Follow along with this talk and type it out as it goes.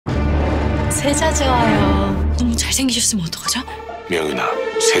세자 좋아요. 너무 잘생기셨으면 어떡하죠? 명윤아,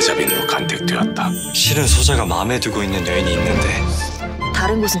 세자빈으로 간택되었다. 실은 소자가 마음에 두고 있는 여인이 있는데.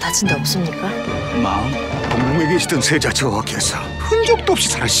 다른 곳은 다친 데 없습니까? 마음 공궁에 계시던 세자 저하께서 흔적도 없이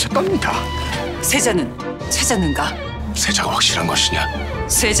사라지셨답니다. 세자는 찾았는가? 세자가 확실한 것이냐?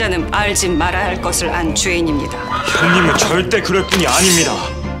 세자는 알지 말아야 할 것을 안 죄인입니다. 형님은 절대 그럴 뿐이 아닙니다.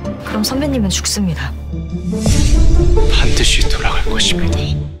 그럼 선배님은 죽습니다. 반드시 돌아갈 것입니다.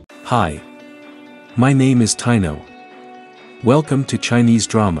 Hi. My name is Taino. Welcome to Chinese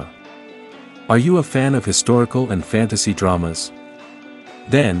drama. Are you a fan of historical and fantasy dramas?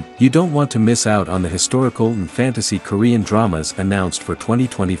 Then, you don't want to miss out on the historical and fantasy Korean dramas announced for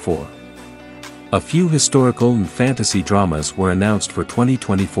 2024. A few historical and fantasy dramas were announced for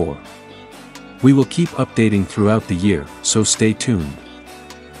 2024. We will keep updating throughout the year, so stay tuned.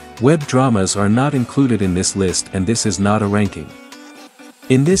 Web dramas are not included in this list, and this is not a ranking.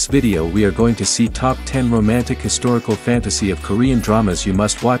 In this video we are going to see top 10 romantic historical fantasy of Korean dramas you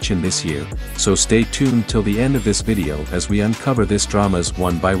must watch in this year, so stay tuned till the end of this video as we uncover these dramas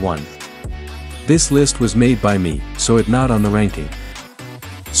one by one. This list was made by me, so it not on the ranking.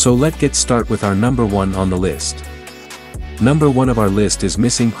 So let's get start with our number 1 on the list. Number 1 of our list is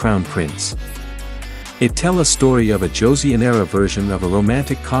Missing Crown Prince. It tells a story of a Joseon-era version of a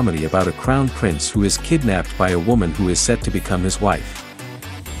romantic comedy about a crown prince who is kidnapped by a woman who is set to become his wife.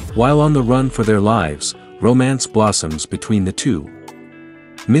 While on the run for their lives, romance blossoms between the two.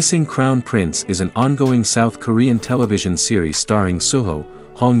 Missing Crown Prince is an ongoing South Korean television series starring Suho,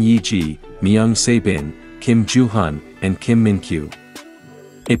 Hong Ye-ji, Myung Se-bin, Kim Joo-hun, and Kim Min-kyu.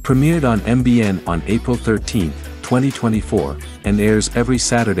 It premiered on MBN on April 13, 2024, and airs every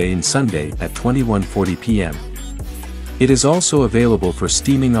Saturday and Sunday at 21:40 p.m. It is also available for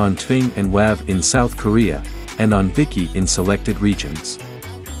streaming on Tving and WAV in South Korea, and on Viki in selected regions.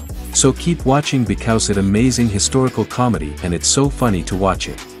 So keep watching because it's amazing historical comedy and it's so funny to watch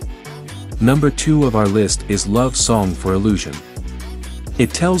it. Number 2 of our list is Love Song for Illusion.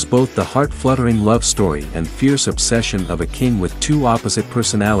 It tells both the heart-fluttering love story and fierce obsession of a king with two opposite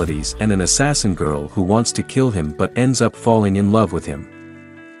personalities and an assassin girl who wants to kill him but ends up falling in love with him.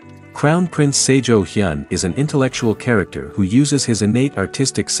 Crown Prince Seo Hyun is an intellectual character who uses his innate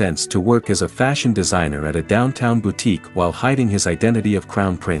artistic sense to work as a fashion designer at a downtown boutique while hiding his identity of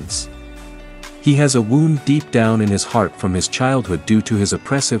Crown Prince. He has a wound deep down in his heart from his childhood due to his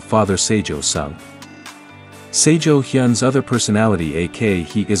oppressive father Seo Sung. Seo Hyun's other personality aka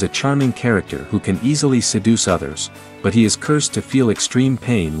he is a charming character who can easily seduce others, but he is cursed to feel extreme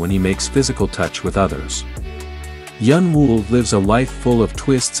pain when he makes physical touch with others. Yun Woo lives a life full of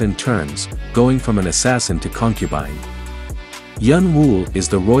twists and turns, going from an assassin to concubine. Yun Woo is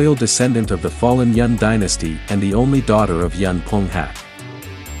the royal descendant of the fallen Yun dynasty and the only daughter of Yun Pong-hak.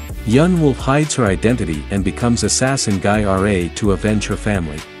 Yun Woo hides her identity and becomes assassin Guy Ra to avenge her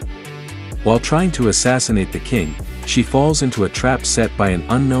family. While trying to assassinate the king, she falls into a trap set by an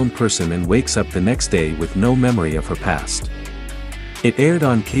unknown person and wakes up the next day with no memory of her past. It aired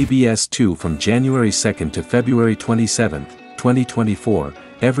on KBS 2 from January 2 to February 27, 2024,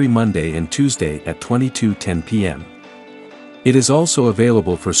 every Monday and Tuesday at 22:10 p.m. It is also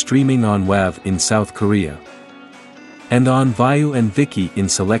available for streaming on WAV in South Korea and on Viu and Viki in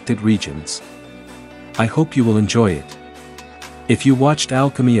selected regions. I hope you will enjoy it. If you watched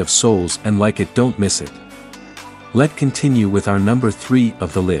Alchemy of Souls and like it, don't miss it. Let's continue with our number 3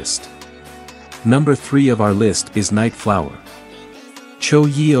 of the list. Number 3 of our list is Night Flower. Cho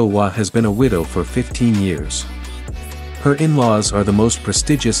Yeo-wa has been a widow for 15 years. Her in-laws are the most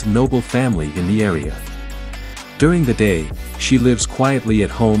prestigious noble family in the area. During the day, she lives quietly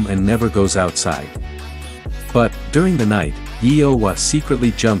at home and never goes outside. But, during the night, Yeo-wa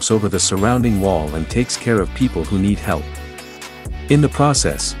secretly jumps over the surrounding wall and takes care of people who need help. In the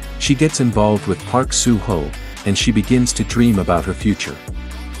process, she gets involved with Park Soo-ho, and she begins to dream about her future.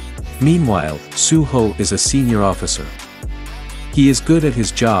 Meanwhile, Soo-ho is a senior officer. He is good at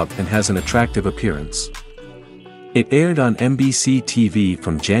his job and has an attractive appearance. It aired on MBC TV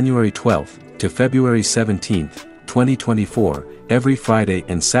from January 12 to February 17, 2024, every Friday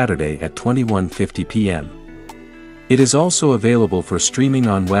and Saturday at 21:50 p.m. It is also available for streaming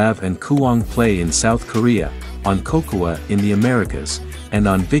on WAV and Kuwang Play in South Korea, on Kokua in the Americas, and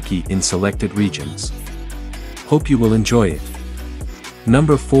on Viki in selected regions. Hope you will enjoy it.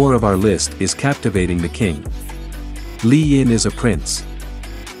 Number 4 of our list is Captivating the King. Lee Yin is a prince.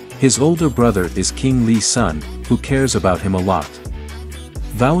 His older brother is King Lee's son, who cares about him a lot.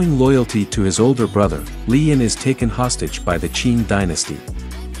 Vowing loyalty to his older brother, Lee Yin is taken hostage by the Qing dynasty.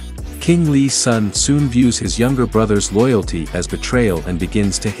 King Lee's son soon views his younger brother's loyalty as betrayal and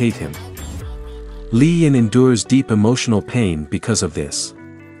begins to hate him. Lee Yin endures deep emotional pain because of this.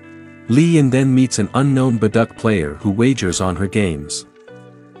 Lee Yin then meets an unknown Baduk player who wagers on her games.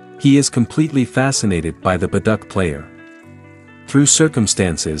 He is completely fascinated by the Baduk player. Through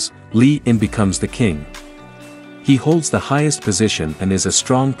circumstances, Lee Yin becomes the king. He holds the highest position and is a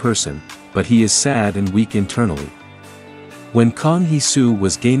strong person, but he is sad and weak internally. When Kang Hee-soo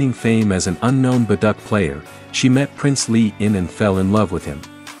was gaining fame as an unknown Baduk player, she met Prince Lee Yin and fell in love with him.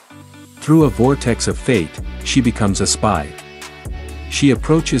 Through a vortex of fate, she becomes a spy. She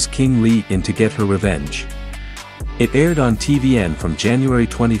approaches King Lee Yin to get her revenge. It aired on TVN from January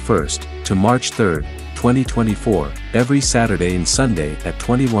 21st to March 3rd, 2024, every Saturday and Sunday at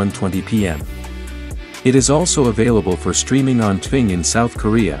 21:20 p.m. It is also available for streaming on Tving in South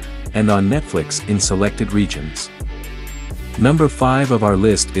Korea, and on Netflix in selected regions. Number 5 of our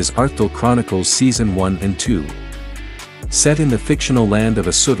list is Arthul Chronicles Season 1 and 2. Set in the fictional land of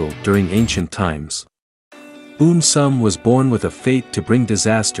Asudal during ancient times. Sum was born with a fate to bring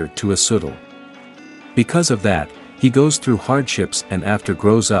disaster to Asudal. Because of that, he goes through hardships and after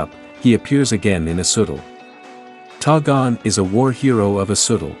grows up, he appears again in Asudal. Tagon is a war hero of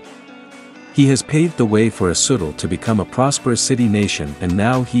Asudal. He has paved the way for Asudal to become a prosperous city-nation and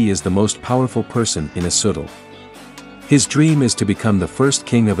now he is the most powerful person in Asudal. His dream is to become the first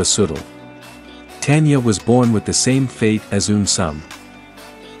king of Asudal. Tanya was born with the same fate as Sum.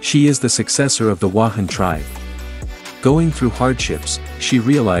 She is the successor of the Wahan tribe. Going through hardships, she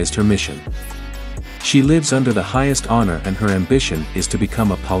realized her mission. She lives under the highest honor and her ambition is to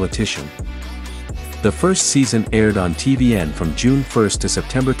become a politician. The first season aired on TVN from June 1st to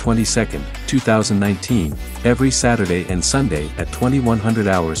September 22nd, 2019, every Saturday and Sunday at 2100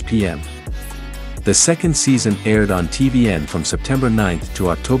 hours p.m. The second season aired on TVN from September 9th to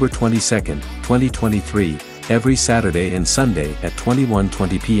October 22nd, 2023, every Saturday and Sunday at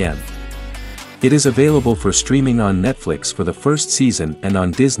 21:20 p.m. It is available for streaming on Netflix for the first season and on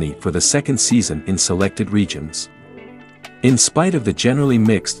Disney for the second season in selected regions. In spite of the generally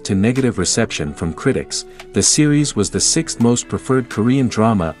mixed to negative reception from critics, the series was the 6th most preferred Korean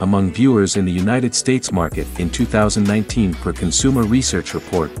drama among viewers in the United States market in 2019 per Consumer Research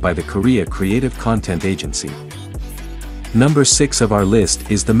report by the Korea Creative Content Agency. Number 6 of our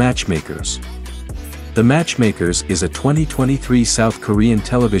list is The Matchmakers. The Matchmakers is a 2023 South Korean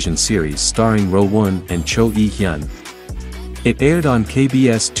television series starring Ro Won and Cho E-hyun. It aired on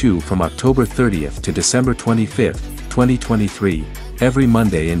KBS 2 from October 30th to December 25th, 2023, every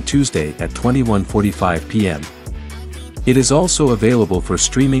Monday and Tuesday at 21:45 p.m. It is also available for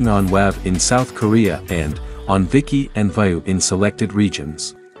streaming on WAV in South Korea and on Viki and Viu in selected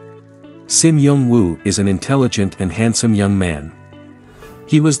regions. Sim Young-woo is an intelligent and handsome young man.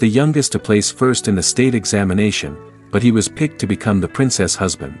 He was the youngest to place first in the state examination, but he was picked to become the princess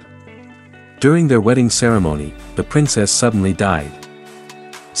husband. During their wedding ceremony, the princess suddenly died.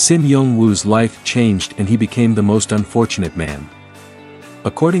 Sim Young-woo's life changed and he became the most unfortunate man.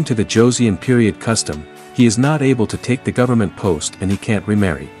 According to the Joseon period custom, he is not able to take the government post and he can't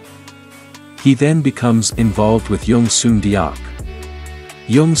remarry. He then becomes involved with Young Soon-deok.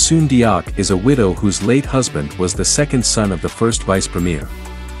 Young Soon-deok is a widow whose late husband was the second son of the first vice premier.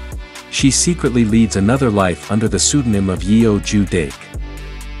 She secretly leads another life under the pseudonym of Yeo Ju-daek.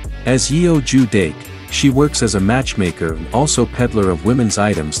 As Yeo Ju-daek, she works as a matchmaker and also peddler of women's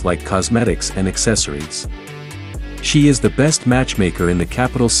items like cosmetics and accessories. She is the best matchmaker in the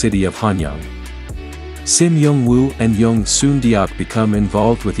capital city of Hanyang. Sim Young-woo and Young Soon-deok become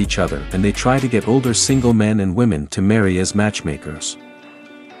involved with each other and they try to get older single men and women to marry as matchmakers.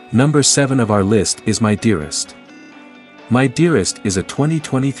 Number 7 of our list is My Dearest. My Dearest is a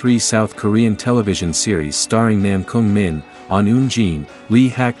 2023 South Korean television series starring Nam Kung-min, Ahn Eun-jin, Lee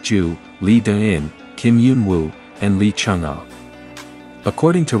Hak-ju, Lee Da-in, Kim Yoon-woo, and Lee Chung-ah.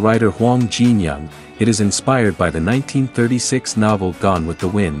 According to writer Hwang Jin-young, it is inspired by the 1936 novel Gone with the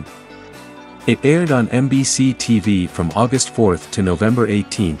Wind. It aired on MBC TV from August 4th to November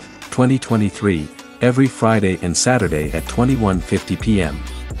 18th, 2023, every Friday and Saturday at 21:50 p.m.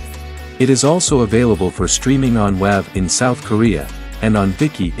 It is also available for streaming on WAV in South Korea, and on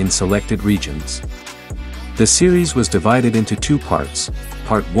Viki in selected regions. The series was divided into 2 parts.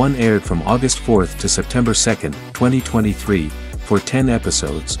 Part 1 aired from August 4th to September 2nd, 2023, for 10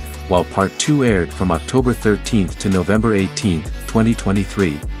 episodes, while Part 2 aired from October 13th to November 18th,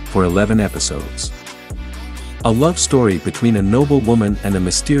 2023, for 11 episodes. A love story between a noble woman and a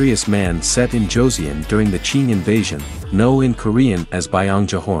mysterious man set in Joseon during the Qing invasion, known in Korean as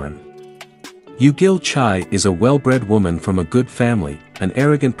Byongjahoran. Yu-gil Chai is a well-bred woman from a good family, an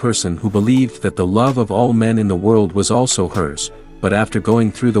arrogant person who believed that the love of all men in the world was also hers, but after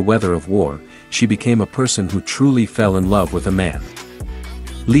going through the weather of war, she became a person who truly fell in love with a man.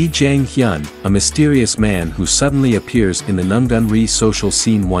 Lee Jang-hyun, a mysterious man who suddenly appears in the Nungdunri social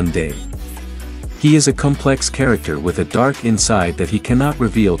scene one day. He is a complex character with a dark inside that he cannot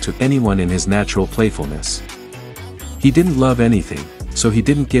reveal to anyone in his natural playfulness. He didn't love anything, so he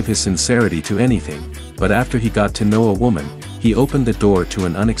didn't give his sincerity to anything, but after he got to know a woman, he opened the door to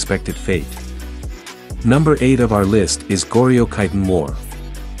an unexpected fate. Number 8 of our list is Goryeo Kaiten War.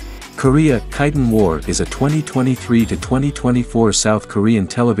 Korea Kaiten War is a 2023-2024 South Korean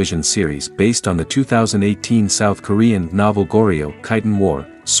television series based on the 2018 South Korean novel Goryeo Kaiten War,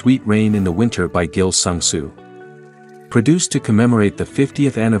 Sweet Rain in the Winter by Gil Sung-soo. Produced to commemorate the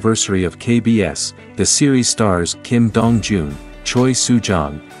 50th anniversary of KBS, the series stars Kim Dong-joon, Choi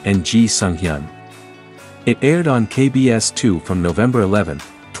Soo-jong, and Ji Sung-hyun. It aired on KBS 2 from November 11,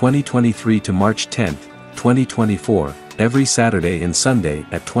 2023 to March 10, 2024, every Saturday and Sunday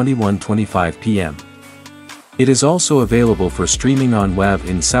at 21:25 p.m. It is also available for streaming on WAV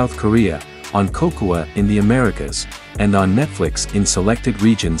in South Korea, on Kokua in the Americas, and on Netflix in selected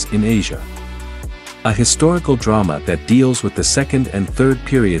regions in Asia. A historical drama that deals with the second and third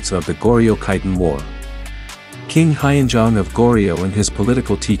periods of the Goryeo Kaiten War. King Hyeonjong of Goryeo and his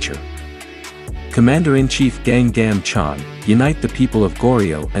political teacher, Commander-in-Chief Gang Gam-chan, unite the people of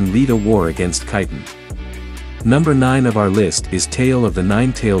Goryeo and lead a war against Kaiten. Number 9 of our list is Tale of the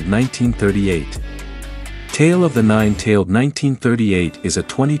Nine-Tailed 1938. Tale of the Nine-Tailed 1938 is a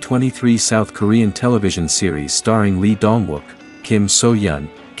 2023 South Korean television series starring Lee Dong-wook, Kim So-yeon,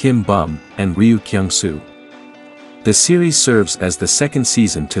 Kim Bum, and Ryu Kyung-soo. The series serves as the second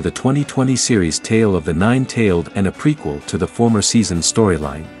season to the 2020 series Tale of the Nine-Tailed and a prequel to the former season's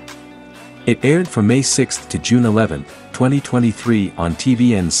storyline. It aired from May 6 to June 11, 2023 on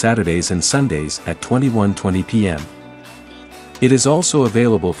TVN Saturdays and Sundays at 21:20 p.m. It is also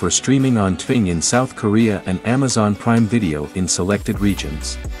available for streaming on Tving in South Korea and Amazon Prime Video in selected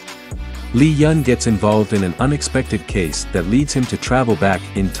regions. Lee Yun gets involved in an unexpected case that leads him to travel back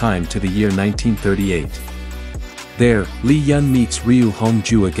in time to the year 1938. There, Lee Yun meets Ryu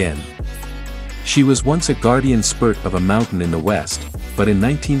Hong-ju again. She was once a guardian spirit of a mountain in the west, but in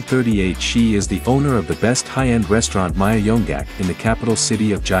 1938 she is the owner of the best high-end restaurant Maya Yonggak in the capital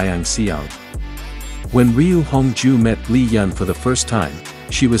city of Gyeongseong. When Ryu Hong-ju met Lee Yun for the first time,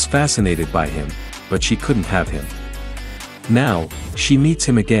 she was fascinated by him, but she couldn't have him. Now, she meets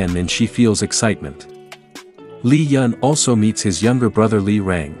him again and she feels excitement. Lee Yun also meets his younger brother Lee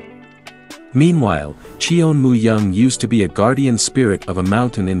Rang. Meanwhile, Cheon Moo-young used to be a guardian spirit of a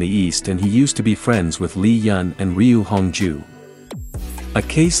mountain in the east and he used to be friends with Lee Yun and Ryu Hong-ju. A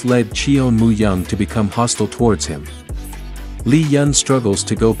case led Cheon Moo-young to become hostile towards him. Lee Yun struggles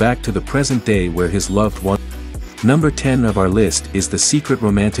to go back to the present day where his loved one. Number 10 of our list is The Secret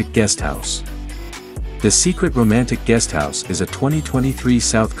Romantic Guesthouse. The Secret Romantic Guesthouse is a 2023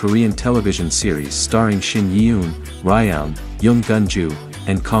 South Korean television series starring Shin Yeon, Ryan, Young Gun-ju,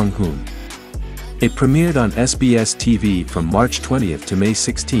 and Kong Hoon. It premiered on SBS TV from March 20th to May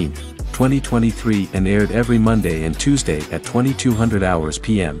 16th, 2023 and aired every Monday and Tuesday at 2200 hours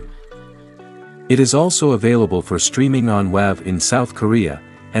p.m. It is also available for streaming on WAV in South Korea,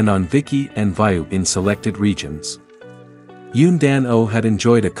 and on Viki and Viu in selected regions. Yoon Dan-oh had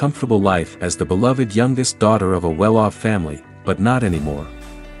enjoyed a comfortable life as the beloved youngest daughter of a well-off family, but not anymore.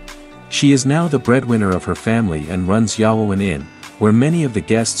 She is now the breadwinner of her family and runs Yawoan Inn, where many of the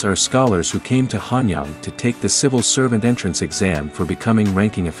guests are scholars who came to Hanyang to take the civil servant entrance exam for becoming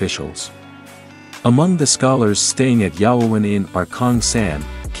ranking officials. Among the scholars staying at Yawoan Inn are Kong San,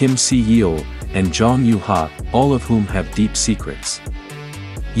 Kim Si-yeol, and Jong Yu-ha, all of whom have deep secrets.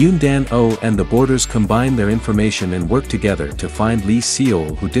 Yoon Dan-oh and the boarders combine their information and work together to find Lee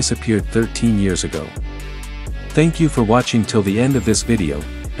Seol who disappeared 13 years ago. Thank you for watching till the end of this video,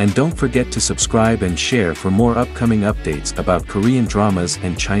 and don't forget to subscribe and share for more upcoming updates about Korean dramas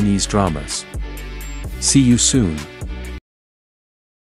and Chinese dramas. See you soon.